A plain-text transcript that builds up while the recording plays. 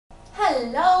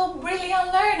Hello,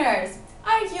 brilliant learners!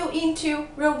 Are you into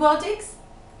robotics?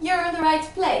 You're in the right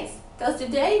place, because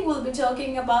today we'll be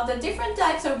talking about the different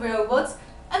types of robots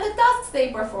and the tasks they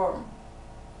perform.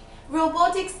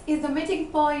 Robotics is the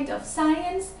meeting point of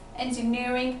science,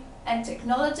 engineering and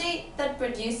technology that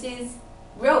produces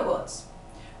robots.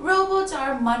 Robots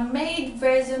are man-made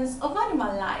versions of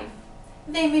animal life.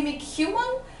 They mimic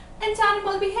human and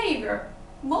animal behavior.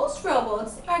 Most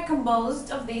robots are composed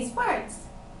of these parts.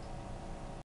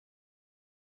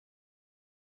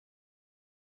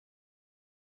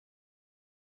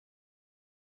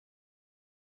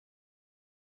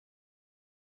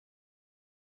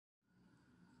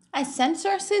 A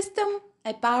sensor system,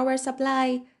 a power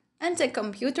supply, and a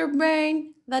computer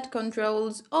brain that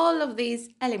controls all of these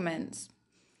elements,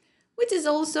 which is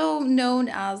also known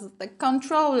as the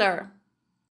controller.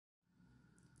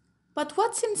 But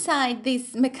what's inside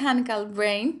this mechanical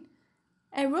brain?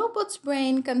 A robot's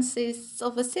brain consists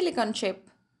of a silicon chip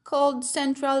called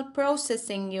Central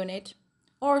Processing Unit,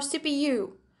 or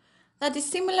CPU, that is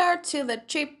similar to the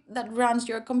chip that runs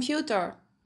your computer.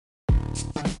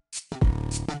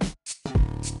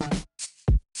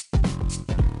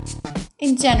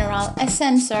 In general, a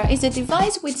sensor is a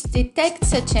device which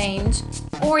detects a change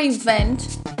or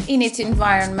event in its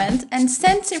environment and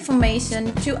sends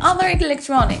information to other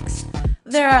electronics.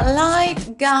 There are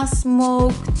light, gas,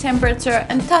 smoke, temperature,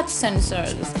 and touch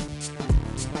sensors.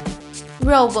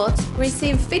 Robots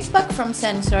receive feedback from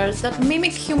sensors that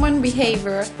mimic human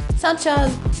behavior, such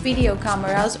as video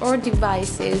cameras or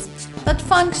devices that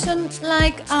function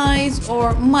like eyes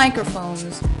or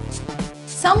microphones.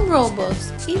 Some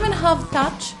robots even have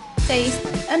touch, taste,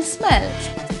 and smell.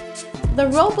 The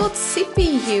robot's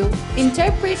CPU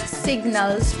interprets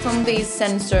signals from these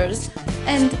sensors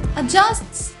and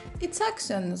adjusts its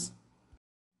actions.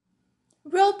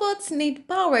 Robots need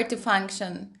power to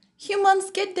function. Humans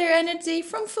get their energy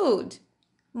from food.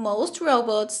 Most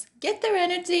robots get their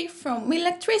energy from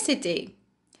electricity.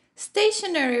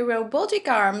 Stationary robotic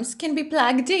arms can be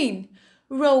plugged in.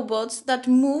 Robots that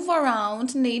move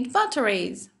around need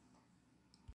batteries.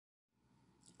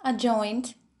 A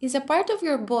joint is a part of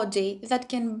your body that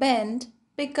can bend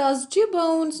because two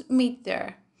bones meet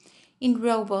there. In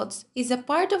robots, is a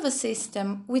part of a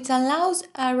system which allows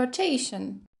a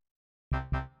rotation.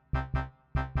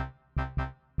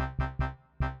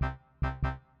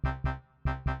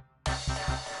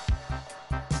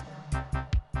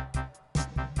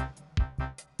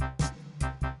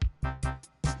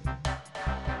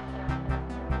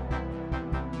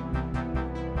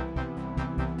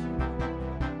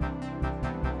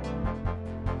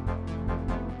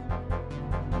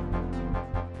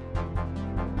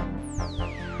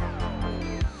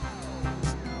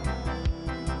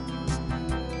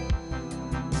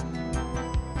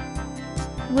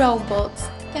 Robots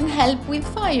can help with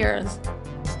fires.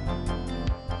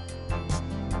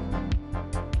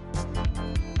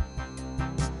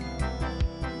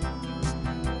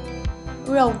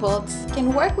 Robots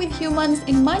can work with humans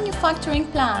in manufacturing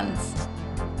plants.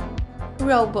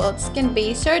 Robots can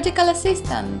be surgical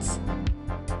assistants.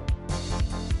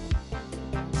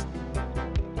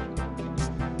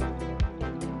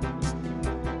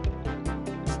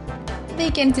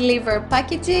 They can deliver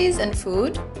packages and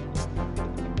food.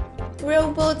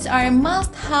 Robots are a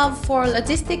must-have for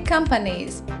logistic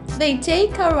companies. They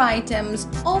take our items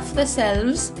off the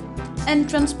shelves and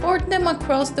transport them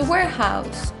across the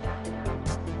warehouse.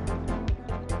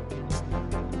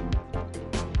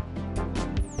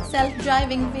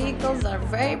 Self-driving vehicles are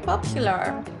very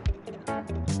popular.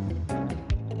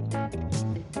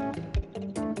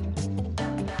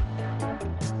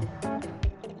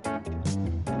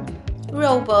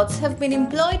 Robots have been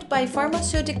employed by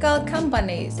pharmaceutical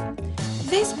companies.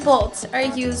 These bots are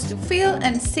used to fill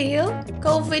and seal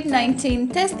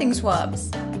COVID-19 testing swabs.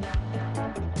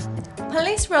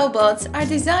 Police robots are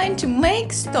designed to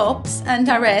make stops and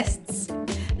arrests.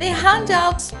 They hand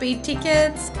out speed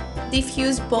tickets,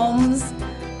 defuse bombs,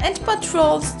 and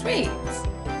patrol streets.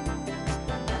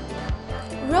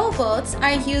 Robots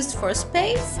are used for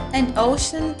space and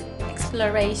ocean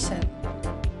exploration.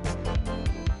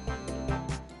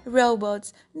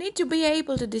 Robots need to be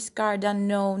able to discard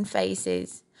unknown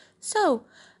faces. So,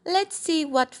 let's see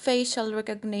what facial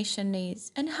recognition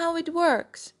is and how it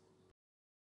works.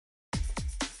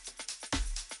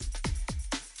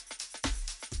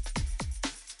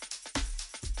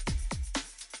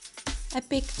 A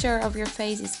picture of your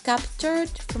face is captured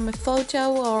from a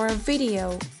photo or a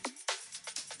video.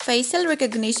 Facial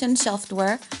recognition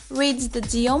software reads the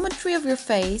geometry of your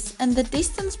face and the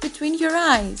distance between your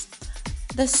eyes.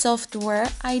 The software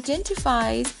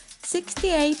identifies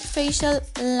 68 facial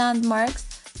landmarks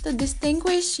to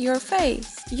distinguish your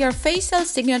face. Your facial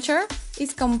signature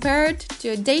is compared to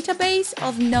a database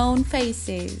of known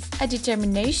faces. A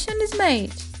determination is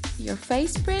made. Your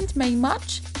face print may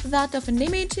match that of an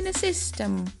image in a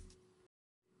system.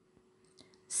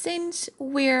 Since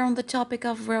we're on the topic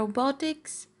of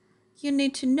robotics, you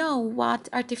need to know what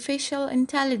artificial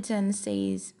intelligence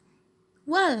is.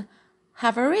 Well,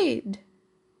 have a read.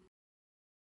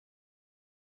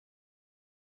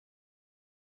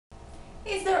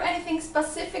 Is there anything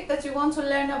specific that you want to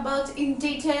learn about in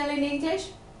detail in English?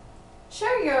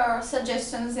 Share your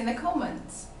suggestions in the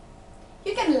comments.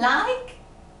 You can like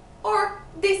or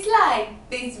dislike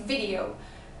this video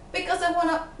because I want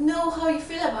to know how you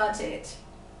feel about it.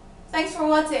 Thanks for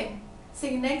watching.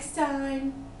 See you next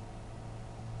time.